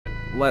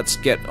let's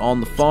get on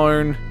the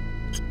phone.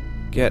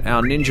 Get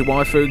our ninja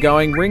waifu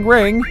going. Ring,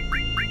 ring.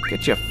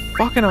 Get your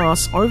fucking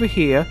ass over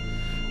here.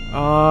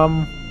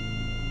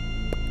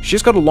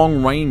 She's got a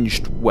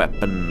long-ranged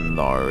weapon,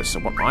 though, so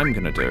what I'm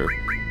gonna do...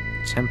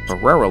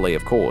 Temporarily,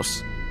 of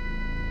course.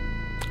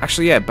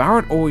 Actually, yeah,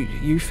 Barret or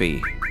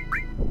Yuffie.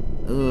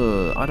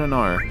 Ugh, I don't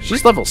know.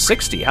 She's level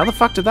 60. How the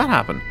fuck did that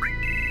happen?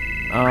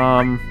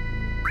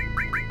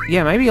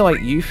 Yeah, maybe like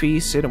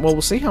Yuffie, Sid. Well,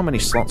 we'll see how many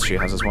slots she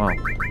has as well.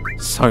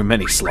 So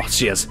many slots.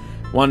 She has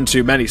one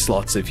too many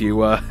slots, if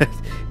you, if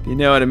you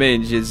know what I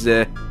mean. She's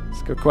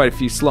got quite a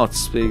few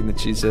slots, being that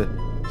she's a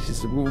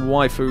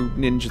waifu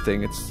ninja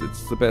thing. It's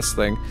the best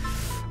thing.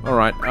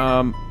 Alright,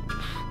 I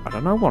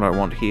don't know what I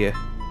want here.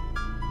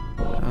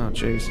 Oh,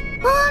 jeez.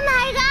 Oh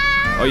my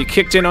god! Oh, you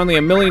kicked in only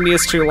a million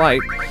years too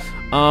late.